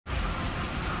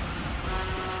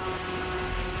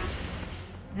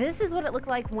This is what it looked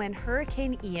like when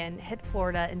Hurricane Ian hit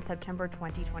Florida in September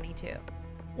 2022.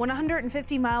 When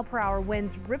 150-mile-per-hour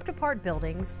winds ripped apart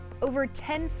buildings, over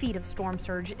 10 feet of storm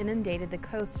surge inundated the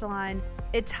coastline.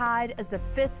 It tied as the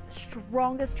 5th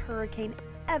strongest hurricane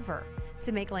ever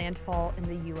to make landfall in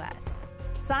the U.S.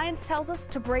 Science tells us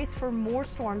to brace for more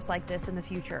storms like this in the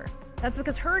future. That's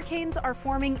because hurricanes are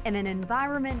forming in an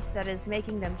environment that is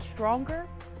making them stronger,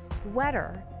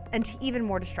 wetter, and even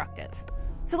more destructive.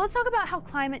 So let's talk about how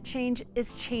climate change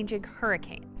is changing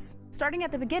hurricanes. Starting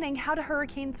at the beginning, how do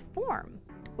hurricanes form?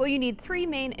 Well, you need 3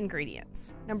 main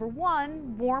ingredients. Number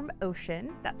 1, warm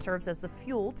ocean that serves as the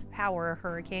fuel to power a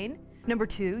hurricane. Number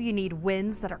 2, you need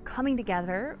winds that are coming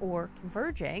together or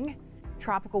converging.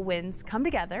 Tropical winds come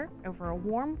together over a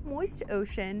warm, moist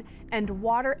ocean and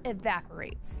water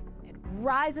evaporates. It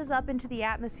rises up into the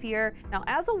atmosphere. Now,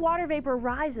 as the water vapor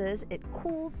rises, it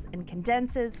cools and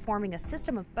condenses, forming a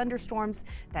system of thunderstorms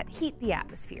that heat the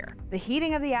atmosphere. The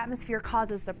heating of the atmosphere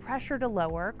causes the pressure to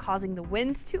lower, causing the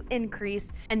winds to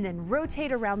increase and then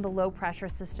rotate around the low pressure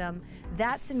system.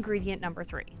 That's ingredient number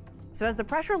 3. So as the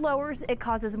pressure lowers, it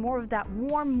causes more of that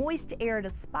warm, moist air to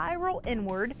spiral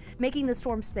inward, making the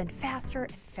storm spin faster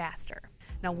and faster.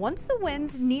 Now, once the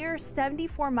winds near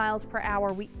 74 miles per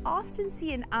hour, we often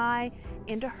see an eye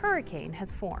and a hurricane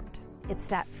has formed. It's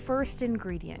that first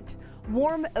ingredient,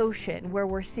 warm ocean, where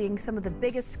we're seeing some of the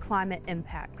biggest climate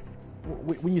impacts.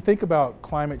 When you think about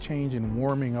climate change and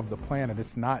warming of the planet,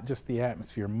 it's not just the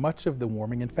atmosphere. Much of the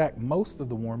warming, in fact, most of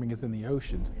the warming is in the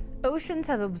oceans. Oceans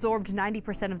have absorbed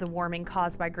 90% of the warming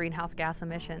caused by greenhouse gas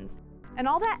emissions. And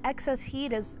all that excess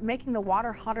heat is making the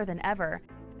water hotter than ever.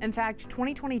 In fact,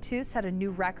 2022 set a new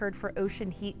record for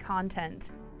ocean heat content.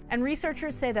 And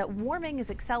researchers say that warming is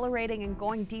accelerating and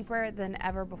going deeper than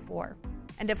ever before.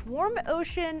 And if warm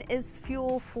ocean is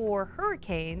fuel for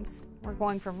hurricanes, we're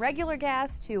going from regular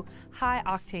gas to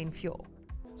high-octane fuel.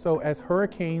 So as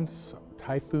hurricanes,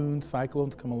 typhoons,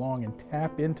 cyclones come along and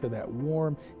tap into that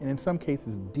warm, and in some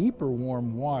cases deeper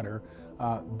warm water,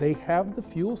 they have the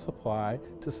fuel supply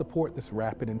to support this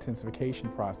rapid intensification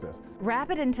process.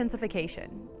 Rapid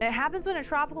intensification. It happens when a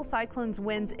tropical cyclone's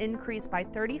winds increase by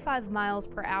 35 miles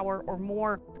per hour or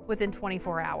more within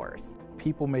 24 hours.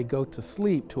 People may go to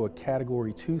sleep to a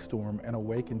Category 2 storm and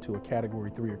awaken to a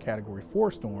Category 3 or Category 4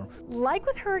 storm. Like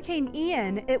with Hurricane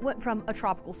Ian, it went from a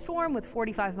tropical storm with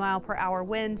 45-mile-per-hour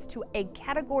winds to a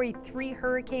Category 3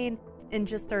 hurricane in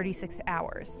just 36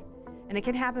 hours. And it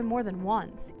can happen more than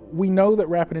once. We know that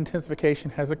rapid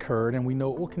intensification has occurred, and we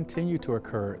know it will continue to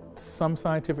occur. Some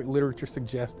scientific literature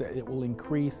suggests that it will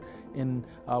increase in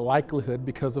likelihood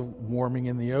because of warming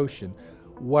in the ocean.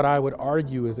 What I would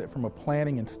argue is that from a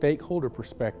planning and stakeholder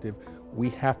perspective, we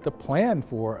have to plan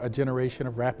for a generation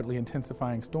of rapidly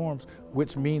intensifying storms,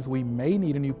 which means we may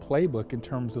need a new playbook in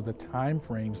terms of the time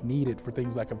frames needed for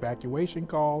things like evacuation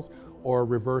calls or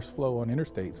reverse flow on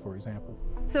interstates, for example.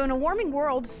 So in a warming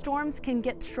world, storms can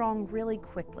get strong really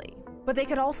quickly, but they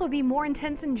could also be more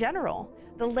intense in general.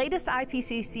 The latest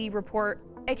IPCC report,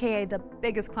 aka the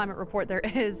biggest climate report there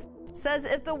is, says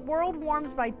if the world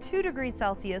warms by 2 degrees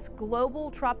Celsius, global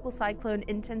tropical cyclone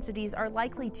intensities are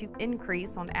likely to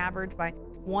increase on average by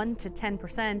 1 to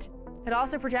 10%. It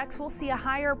also projects we'll see a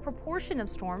higher proportion of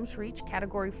storms reach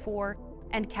Category 4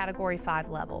 and Category 5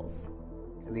 levels.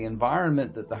 The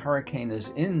environment that the hurricane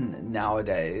is in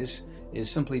nowadays is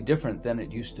simply different than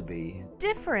it used to be.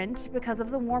 Different because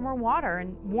of the warmer water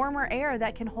and warmer air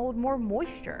that can hold more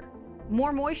moisture.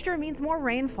 More moisture means more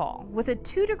rainfall. With a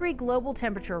 2-degree global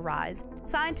temperature rise,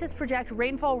 scientists project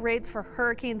rainfall rates for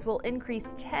hurricanes will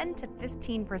increase 10 to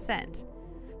 15%.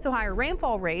 So higher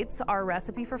rainfall rates are a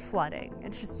recipe for flooding.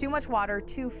 It's just too much water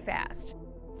too fast.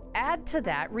 Add to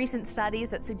that recent studies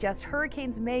that suggest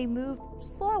hurricanes may move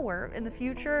slower in the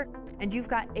future, and you've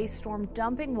got a storm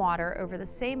dumping water over the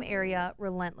same area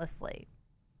relentlessly.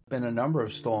 Been a number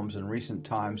of storms in recent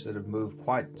times that have moved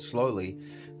quite slowly.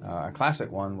 A classic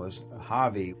one was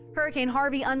Harvey. Hurricane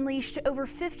Harvey unleashed over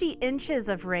 50 inches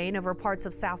of rain over parts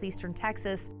of southeastern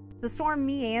Texas. The storm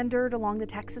meandered along the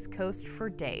Texas coast for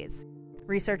days.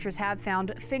 Researchers have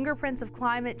found fingerprints of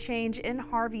climate change in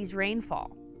Harvey's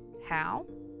rainfall. How?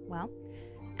 Well,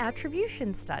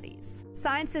 attribution studies.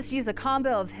 Scientists use a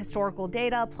combo of historical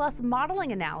data plus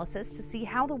modeling analysis to see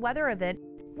how the weather event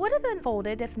would have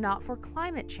unfolded if not for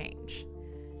climate change.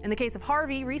 In the case of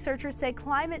Harvey, researchers say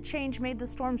climate change made the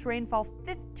storm's rainfall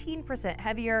 15%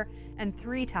 heavier and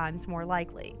 3 times more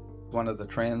likely. One of the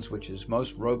trends which is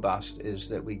most robust is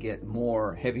that we get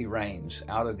more heavy rains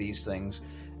out of these things,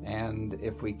 and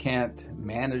if we can't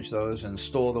manage those and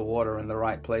store the water in the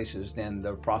right places, then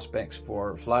the prospects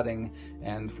for flooding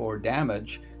and for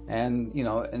damage And, you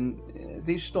know, and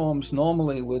these storms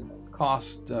normally would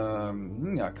cost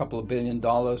a couple of $1 billion,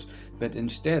 but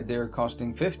instead they're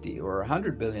costing $50 or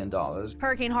 $100 billion.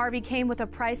 Hurricane Harvey came with a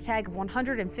price tag of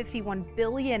 $151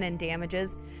 billion in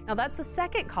damages. Now that's the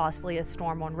second costliest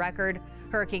storm on record.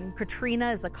 Hurricane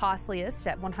Katrina is the costliest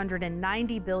at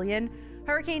 $190 billion.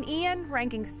 Hurricane Ian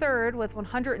ranking third with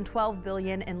 $112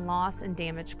 billion in loss and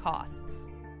damage costs.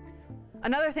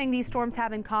 Another thing these storms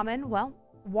have in common, well,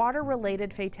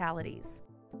 water-related fatalities.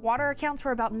 Water accounts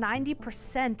for about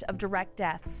 90% of direct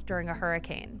deaths during a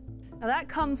hurricane. Now that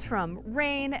comes from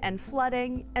rain and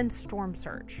flooding and storm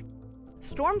surge.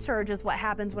 Storm surge is what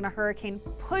happens when a hurricane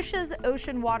pushes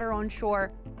ocean water on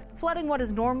shore, flooding what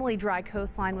is normally dry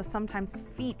coastline with sometimes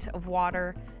feet of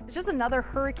water. It's just another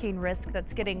hurricane risk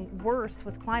that's getting worse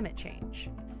with climate change.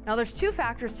 Now there's two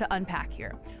factors to unpack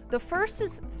here. The first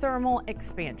is thermal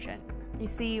expansion. You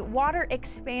see, water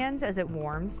expands as it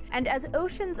warms, and as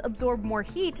oceans absorb more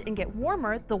heat and get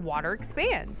warmer, the water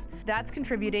expands. That's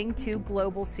contributing to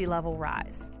global sea level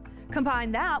rise.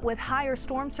 Combine that with higher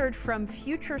storm surge from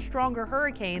future stronger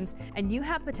hurricanes, and you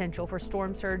have potential for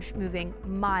storm surge moving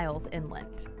miles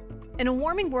inland. In a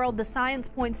warming world, the science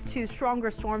points to stronger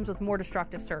storms with more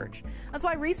destructive surge. That's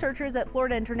why researchers at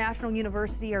Florida International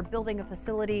University are building a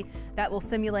facility that will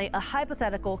simulate a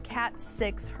hypothetical Cat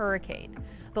 6 hurricane.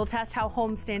 They'll test how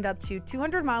homes stand up to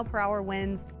 200-mile-per-hour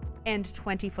winds and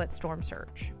 20-foot storm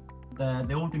surge.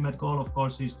 The ultimate goal, of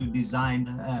course, is to design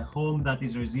a home that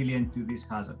is resilient to these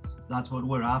hazards. That's what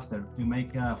we're after, to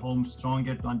make a home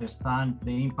stronger, to understand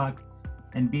the impact,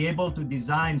 and be able to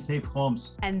design safe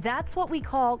homes. And that's what we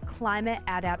call climate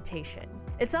adaptation.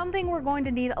 It's something we're going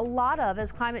to need a lot of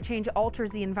as climate change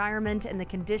alters the environment and the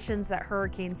conditions that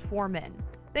hurricanes form in.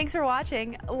 Thanks for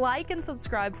watching. Like and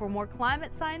subscribe for more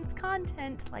climate science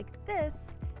content like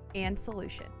this and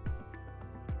solutions.